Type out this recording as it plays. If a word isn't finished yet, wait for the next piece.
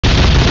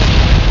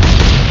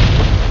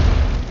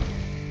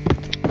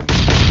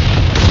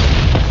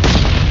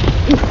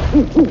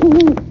It's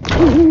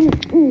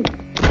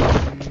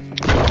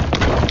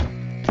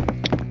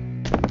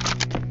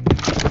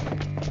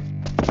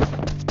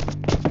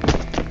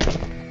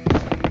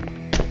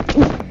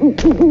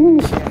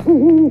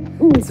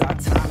our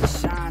time to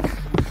shine.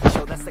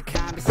 Show that's the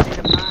kind of state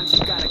of mind you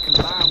gotta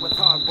combine with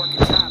hard work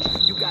and time.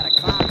 You gotta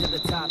climb to the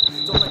top.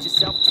 Don't let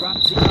yourself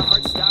drop till your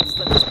heart stops.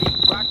 Let this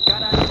beat rock.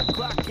 Got a new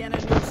clock and a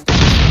new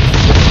start.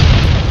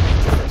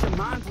 Just let your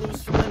mind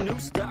loose from the new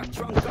stock.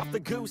 Drunk off the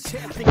goose,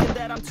 thinking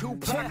that I'm too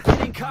pop.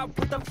 Getting caught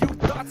with a few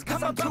thoughts,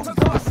 cause I'm too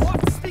lost.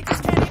 The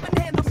speakers can't even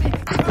handle me.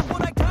 Even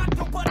what I got,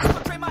 nobody's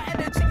gonna drain my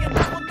energy, and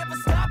I will never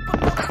stop. I'm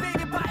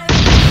motivated by energy.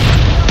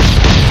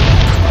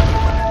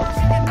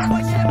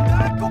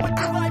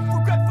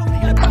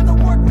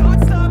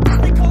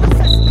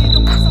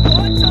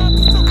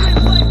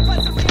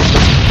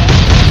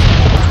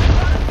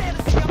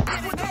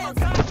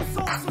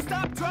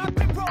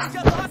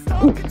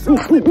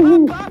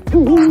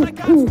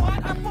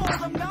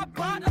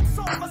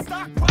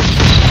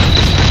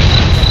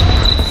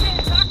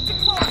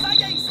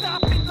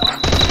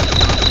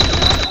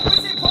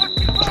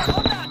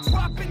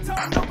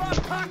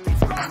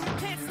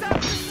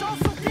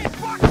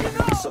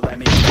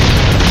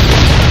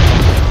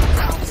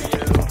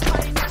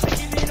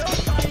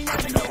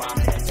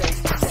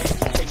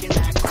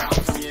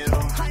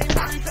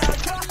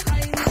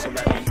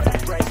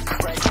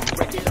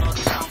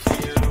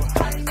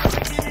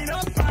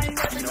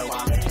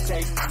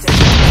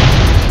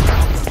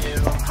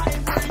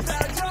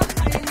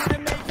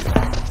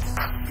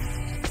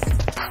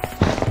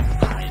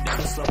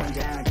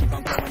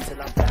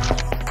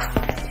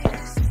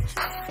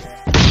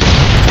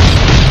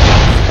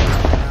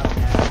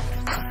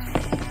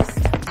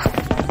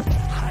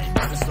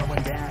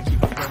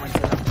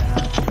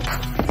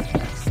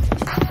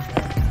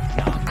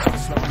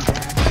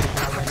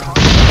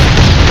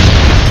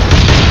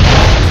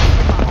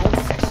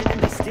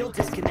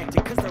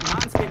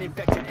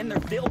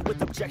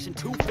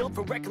 Too filled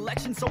for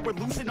recollection, so we're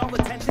losing all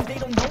attention. They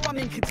don't know I'm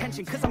in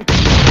contention, cause I'm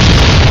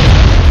connection,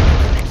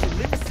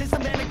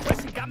 lyricism and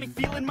aggression got me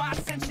feeling my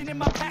ascension and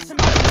my passion,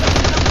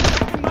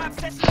 my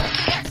obsession,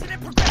 action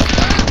and progression.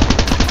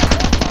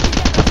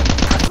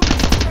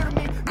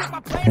 Make my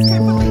plans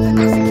carefully, then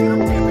execute them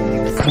daringly.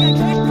 This is I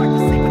can't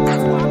practice it, but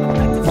that's why I'm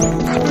effective.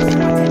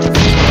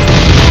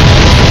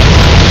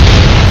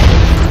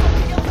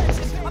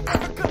 I'm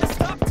never gonna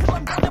stop till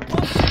I'm done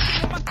above.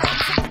 Shaking in my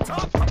thoughts at the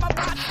top, but my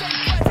mind stay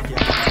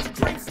present.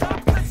 Dreams stop,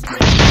 let's dream.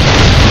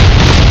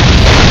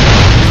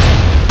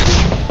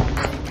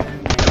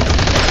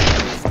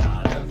 It's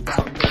not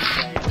about the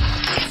fame,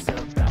 it's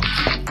about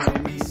keeping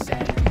me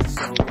sane.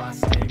 So I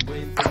stay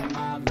within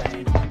my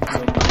lane.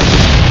 Feel my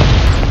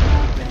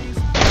veins,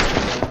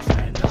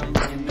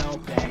 adrenaline, no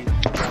pain.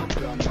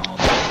 Welcome all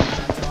to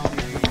my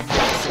domain.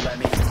 So let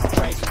me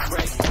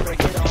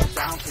break it all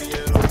down for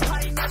you.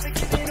 I ain't never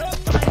giving up,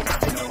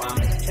 you know I'm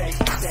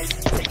taking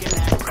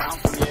that crown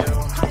from you.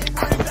 I ain't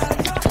worried about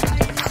your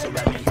pain. So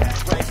let me break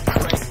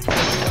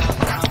it all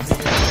down for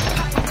you.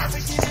 I ain't never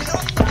giving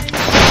up,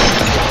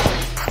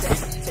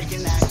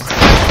 taking that crown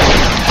from you.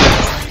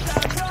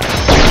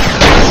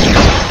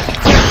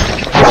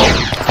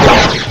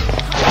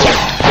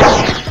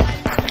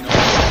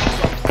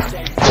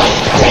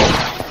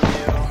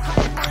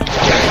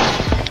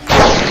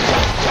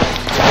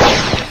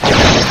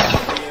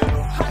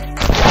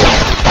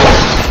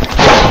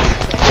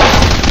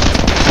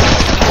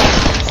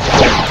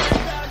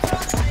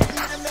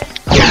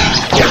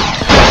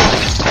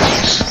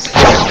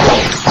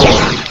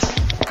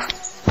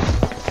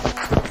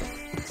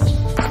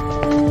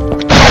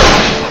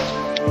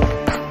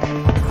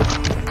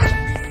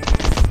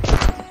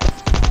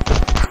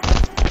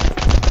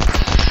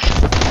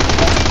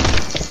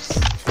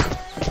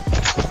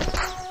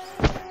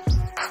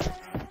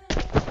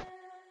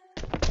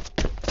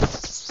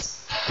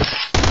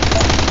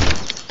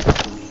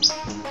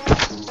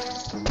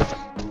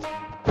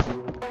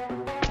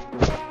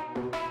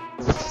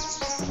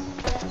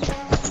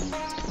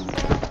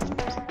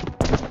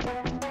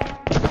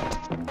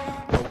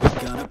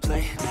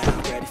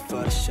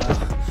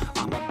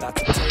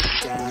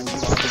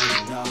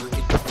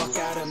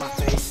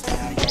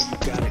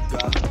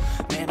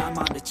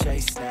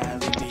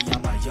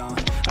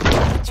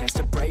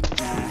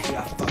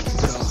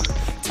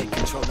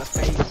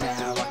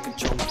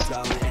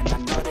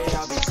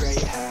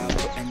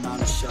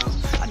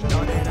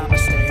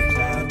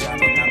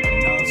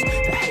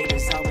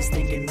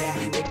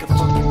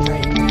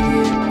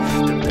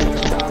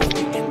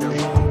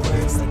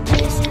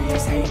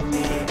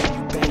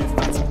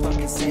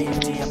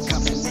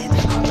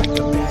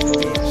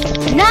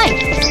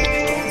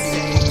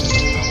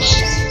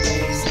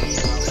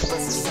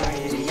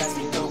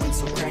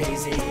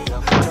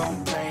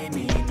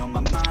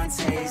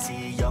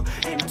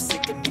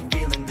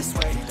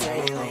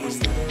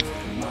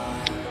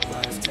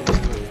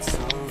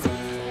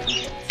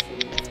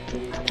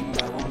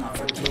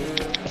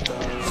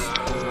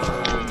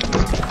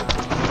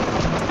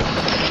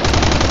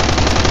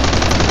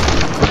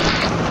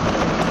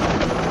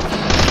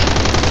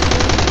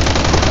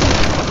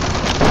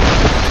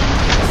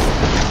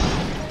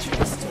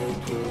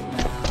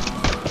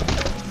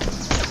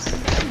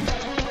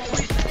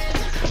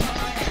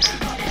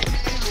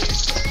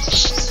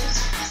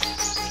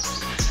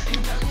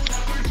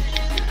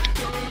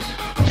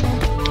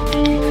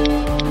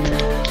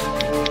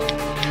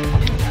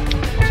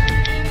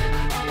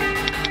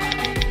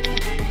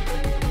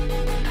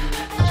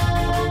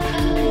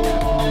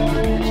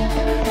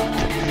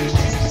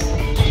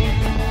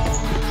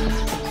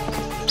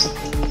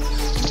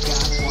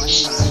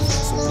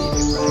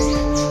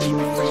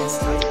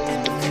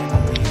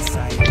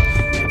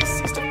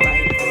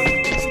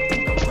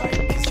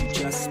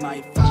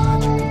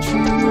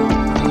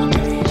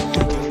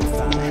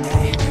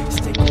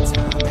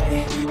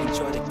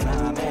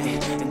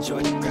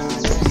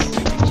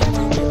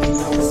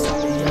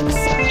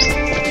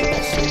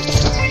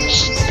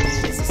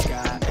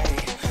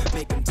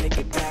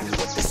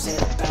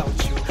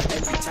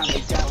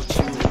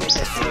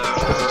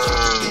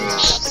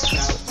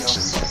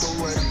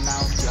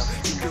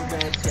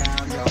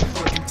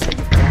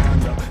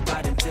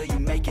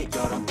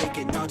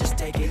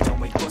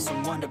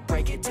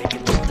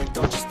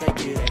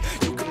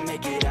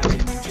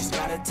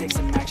 take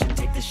some action,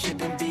 take the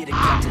ship and be the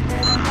captain.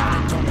 Head on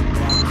out and don't look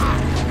back.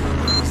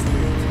 Always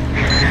live,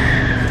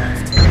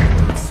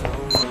 till it's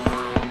over.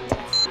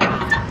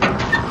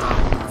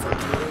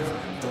 Forgive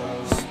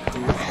those who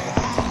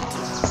hold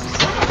you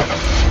down.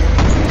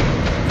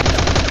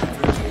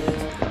 Never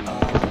give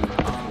up,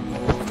 I'm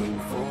moving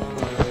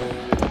forward.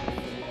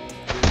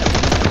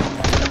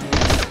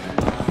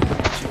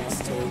 Just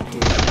take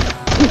it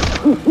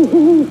now.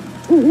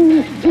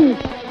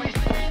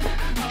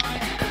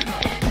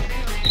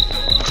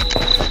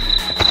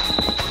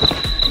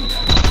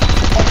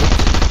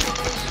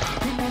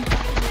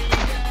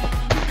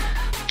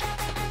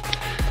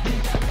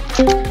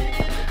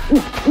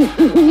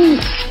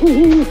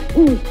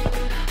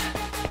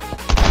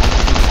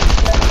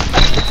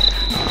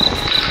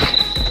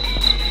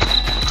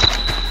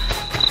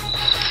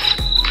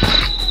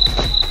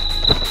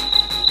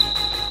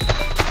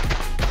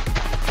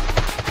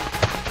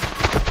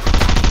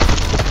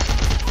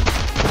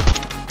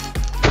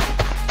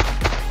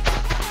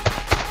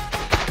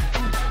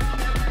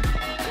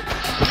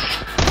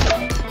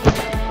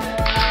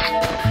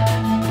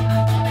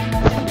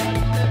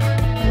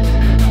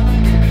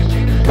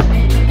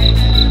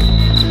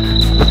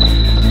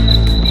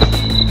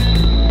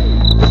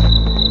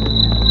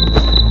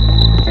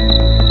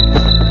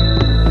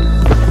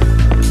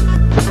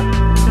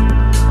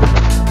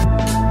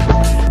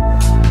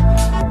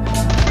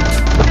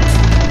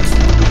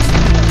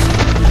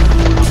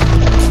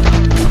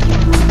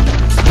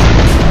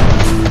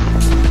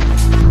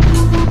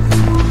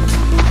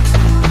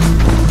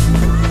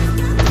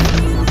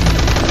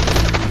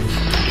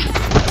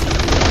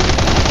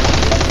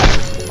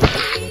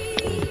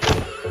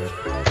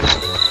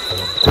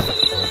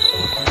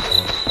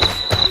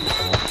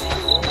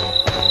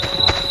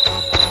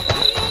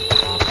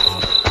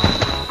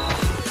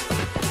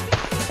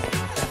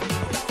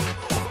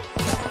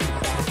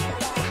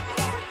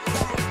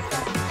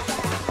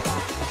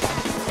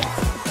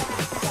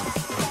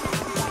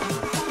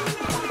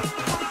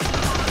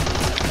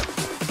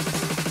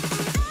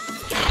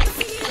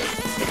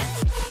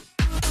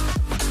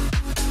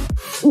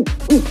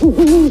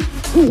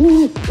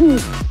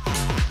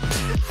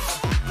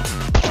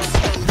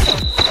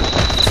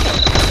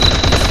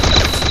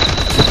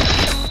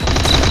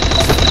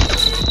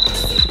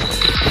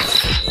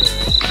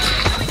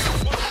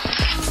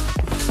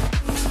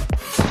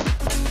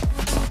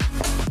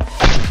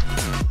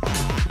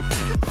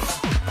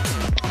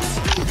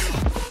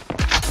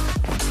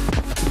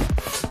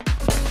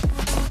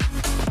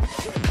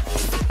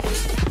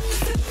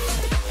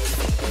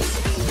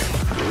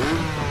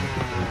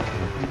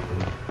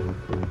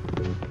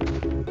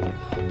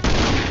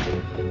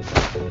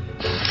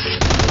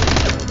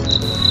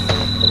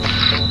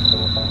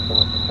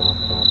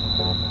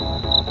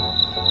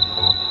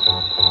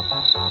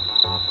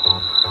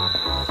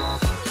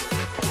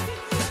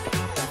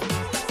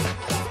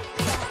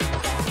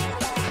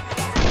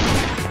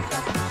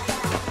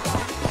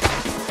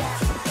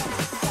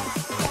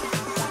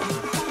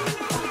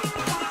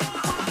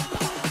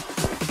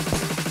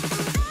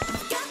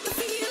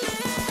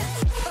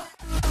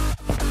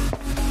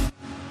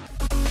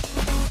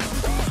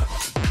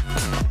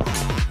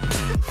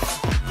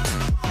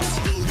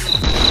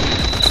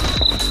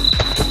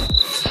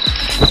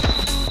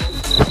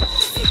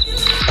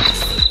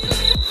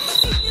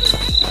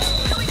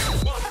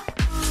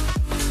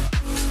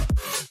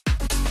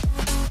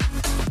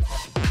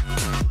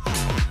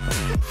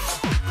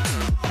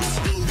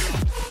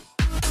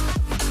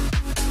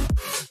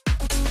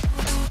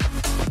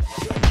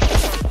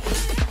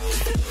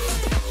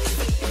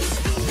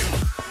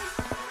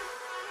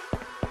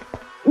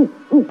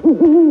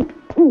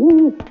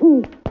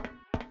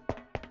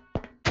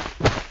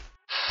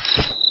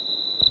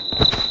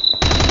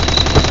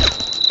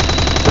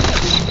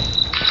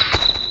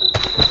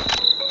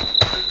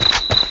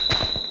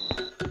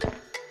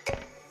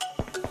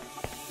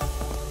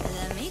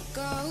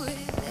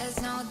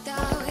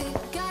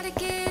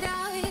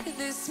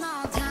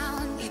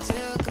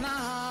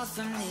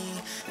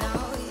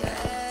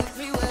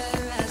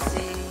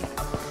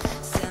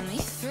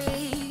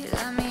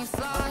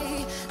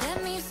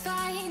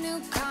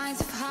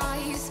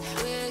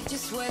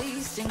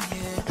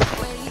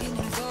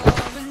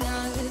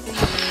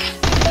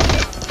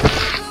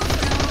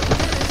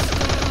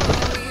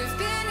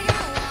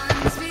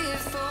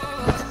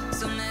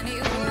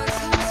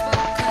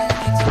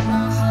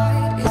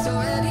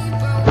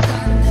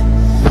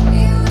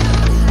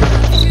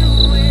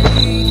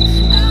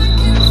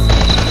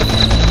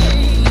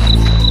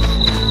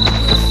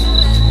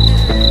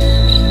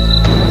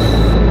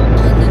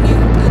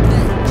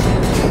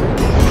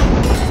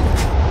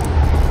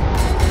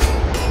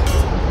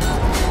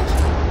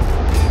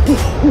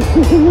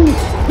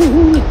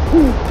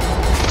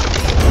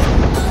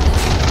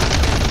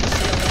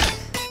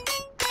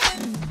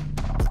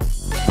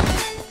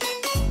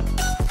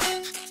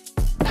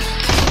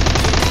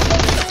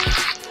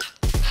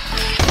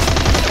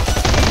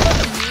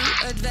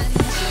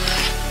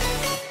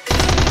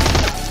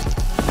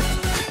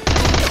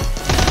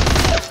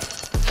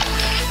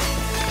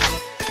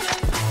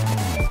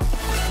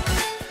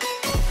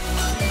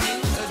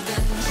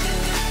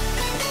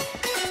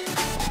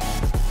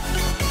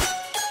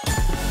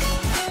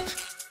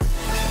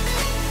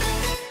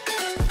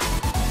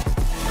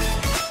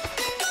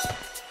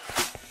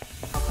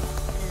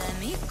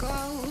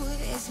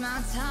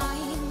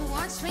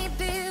 watch me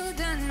build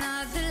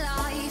another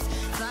life,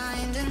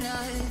 find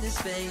another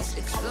space,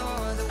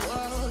 explore the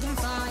world and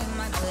find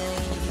my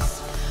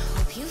place.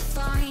 Hope you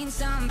find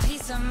some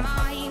peace of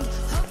mind.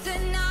 Hope the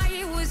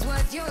night was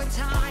worth your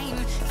time.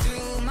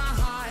 Threw my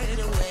heart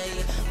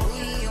away,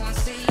 we won't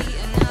see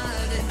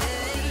another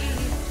day.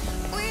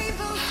 We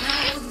both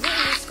know the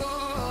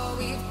score,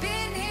 we've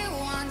been here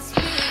once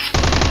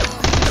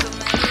before. So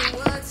many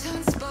words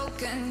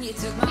unspoken, you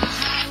took my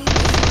hand,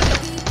 it's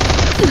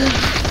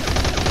ready.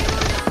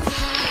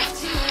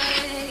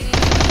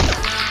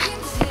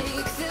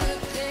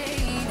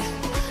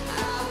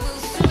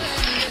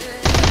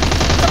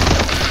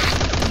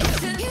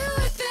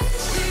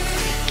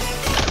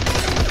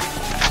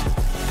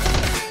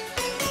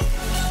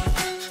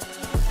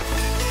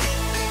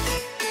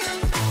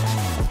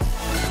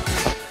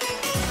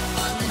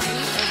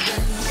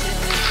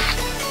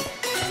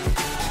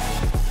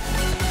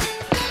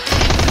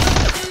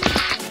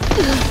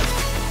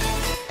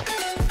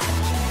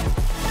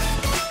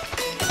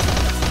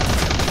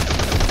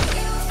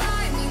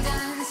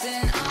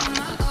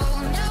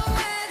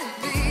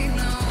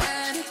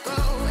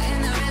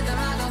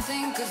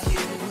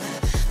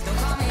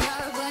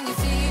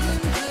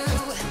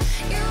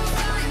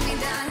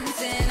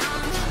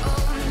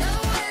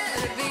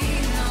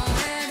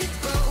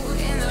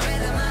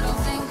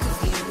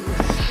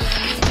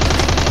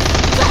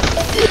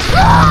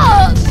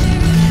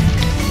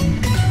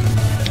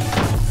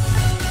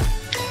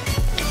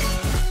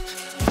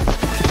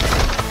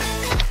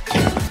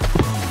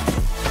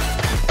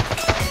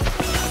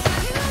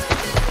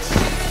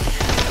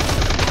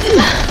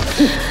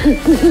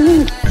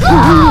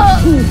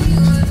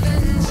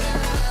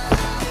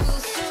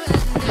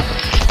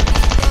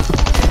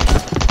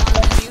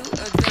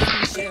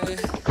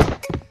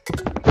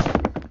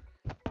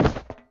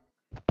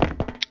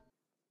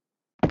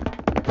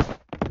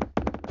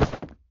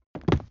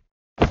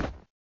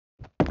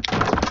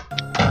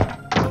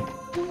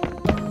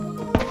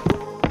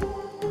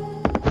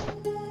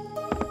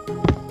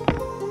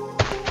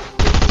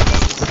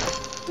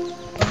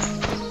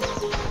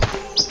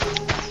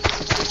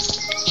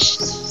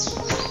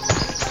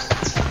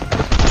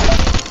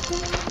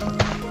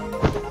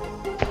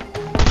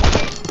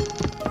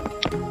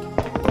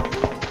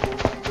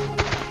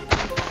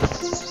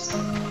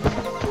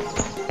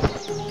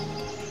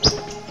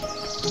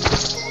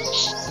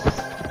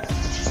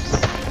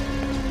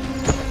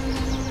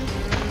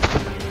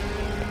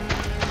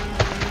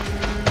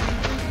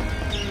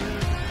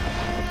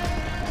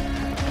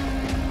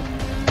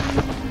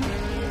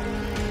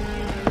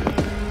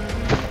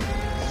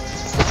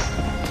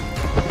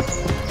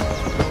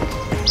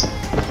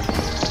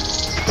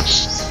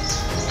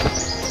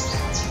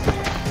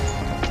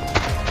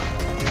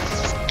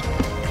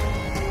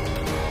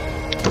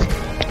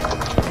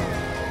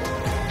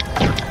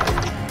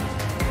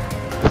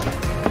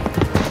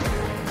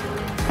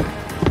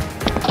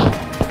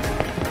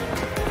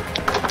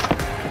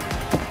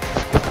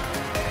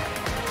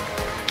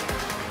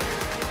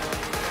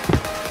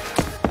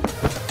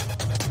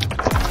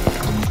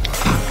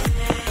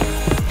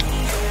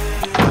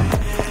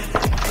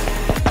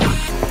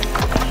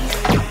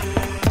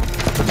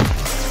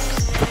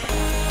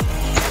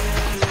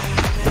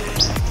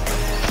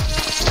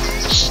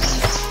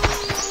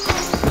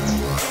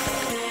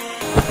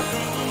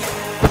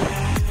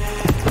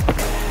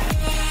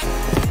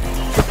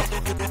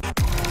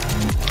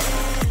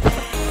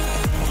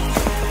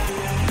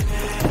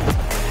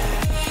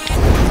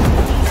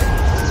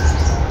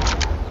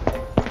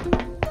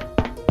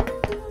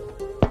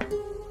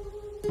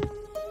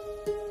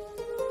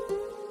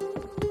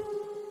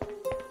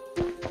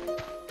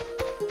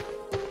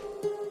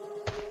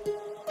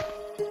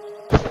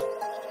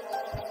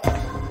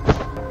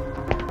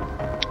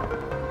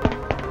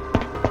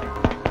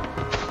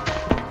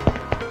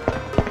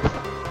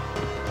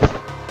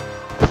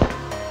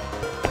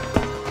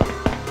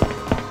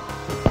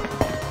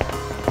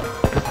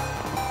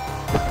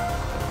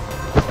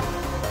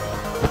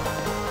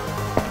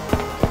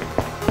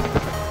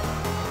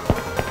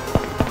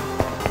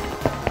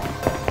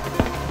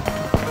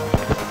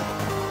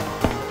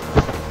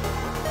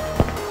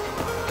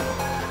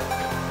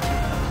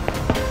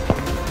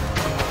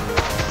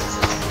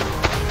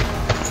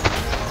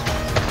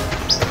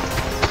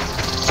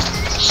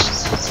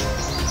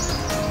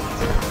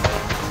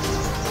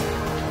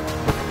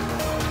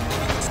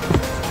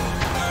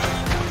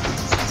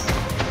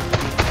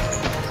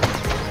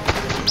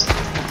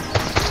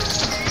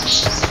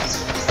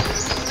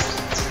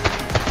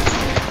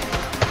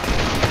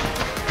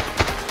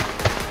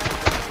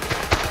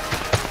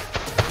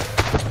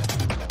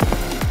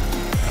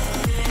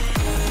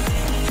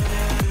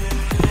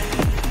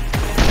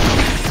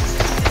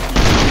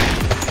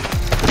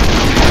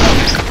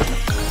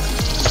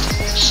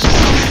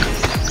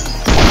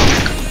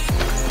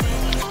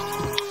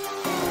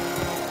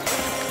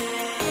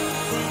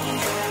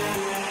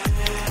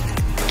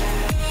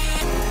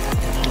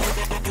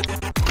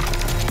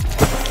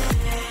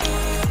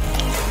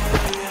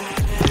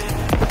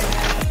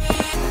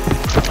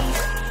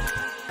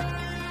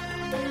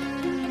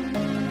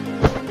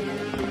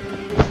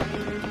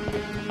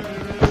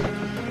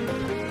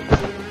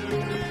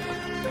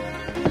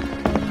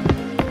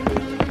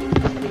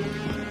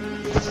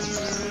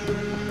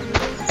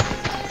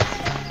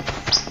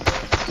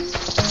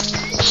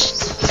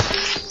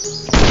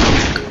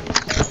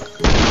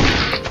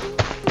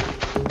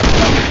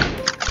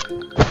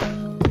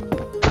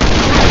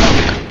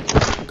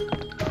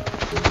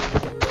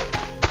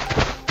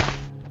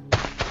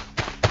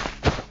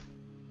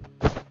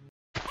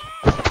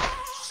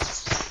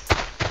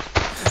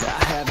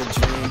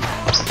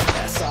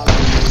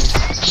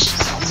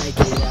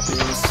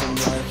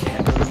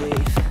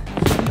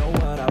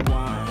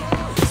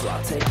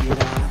 I'll take it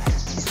on.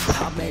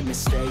 I've made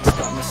mistakes,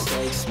 but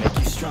mistakes make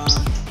you strong.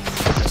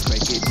 Let's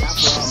break it down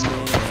for a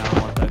minute. I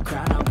want the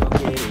crown, I'll go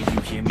get it.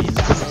 You hear me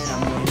loud and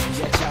I'm winning.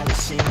 Yeah, try to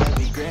see me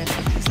be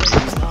grinning. These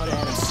ladies know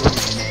that I'm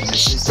sinning, and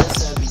this is just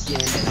the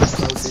beginning. I'm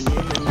closing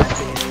in and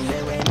nothing, and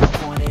there ain't no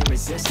point in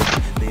resisting.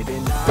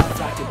 Living life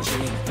like a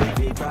dream, live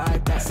it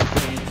right, that's the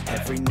thing.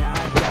 Every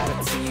night got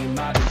a team,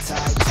 I've been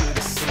tied to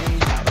the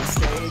scene. Out on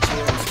stage,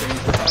 here I'm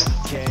screaming,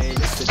 okay,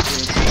 it's the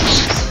dream.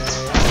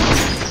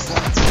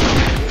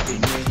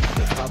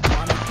 If I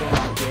want it, then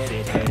I'll get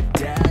it. Head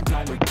down,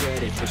 don't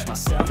regret it. Push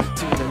myself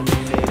to the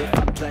limit. If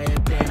I play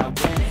it, then I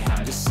win it.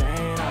 I'm just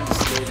saying, I'm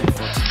just living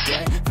for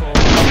today, for a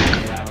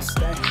minute. I don't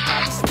stay,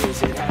 I just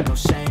visit, have no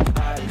shame,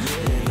 I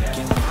admit it.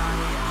 Looking right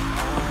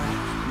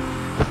at me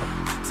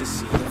to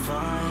see if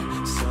I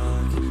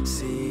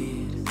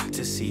succeed,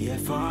 to see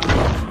if I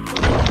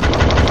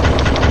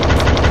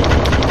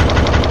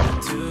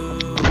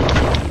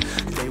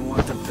they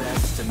want the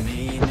best of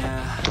me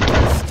now,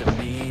 best of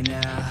me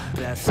now,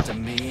 best of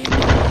me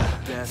now,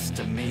 best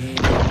of me.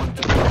 They want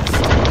the best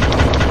of me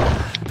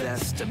now,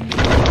 best of me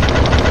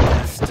now,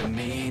 best of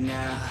me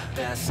now,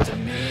 best of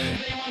me.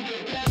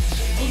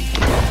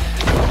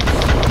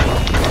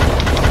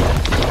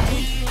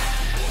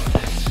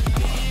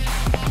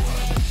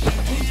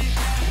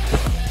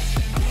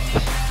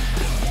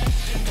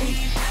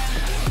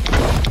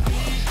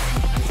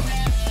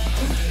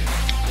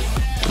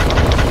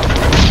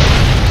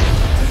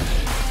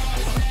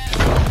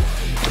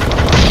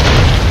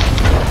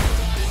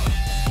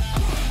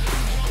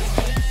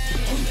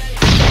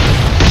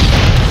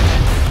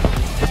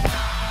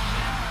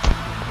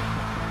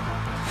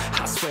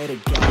 I swear to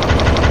God,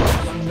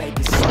 I'ma make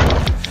it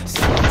soon.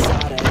 Silence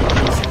all the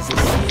haters as they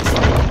see us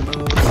making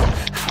moves.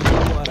 I do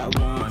what I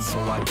want, so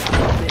I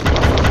gotta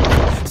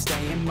think.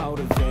 Staying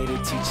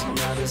motivated, teaching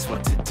others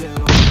what to do.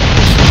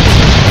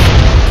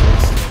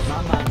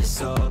 My mind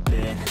is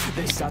open,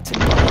 they start to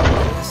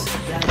notice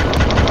that I'm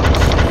in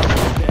motion.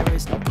 There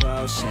is no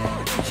potion,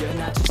 you're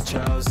not just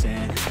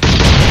chosen.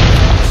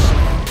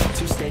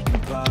 To stay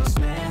composed,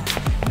 man.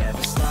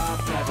 Never stop,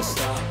 no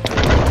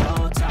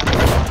time to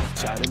fall.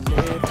 Try to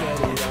live, get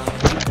it up.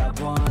 You got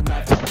one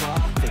life to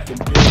fall. Thinking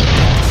big,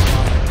 not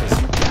small, cause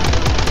you gotta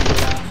work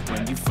it out.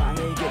 When you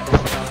finally get the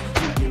call,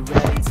 you get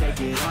ready,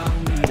 take it on.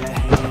 Need a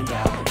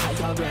handout, I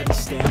already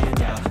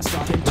stand out.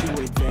 Starting to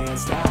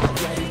advance now,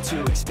 ready to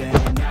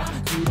expand now.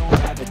 You don't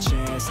have a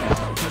chance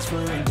now, cause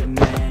we're in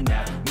demand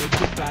now.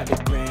 Make it by the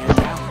grand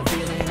now,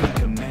 feeling in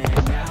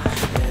command now.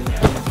 They're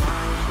looking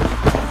right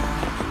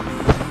at me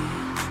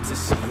to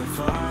see if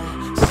I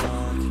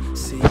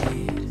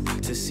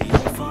succeed, to see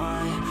if I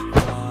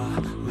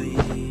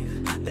believe.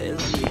 They're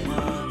looking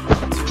up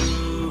to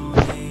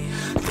me.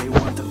 They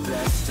want the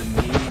best of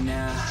me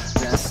now,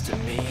 best of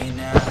me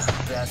now,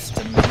 best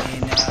of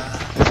me now.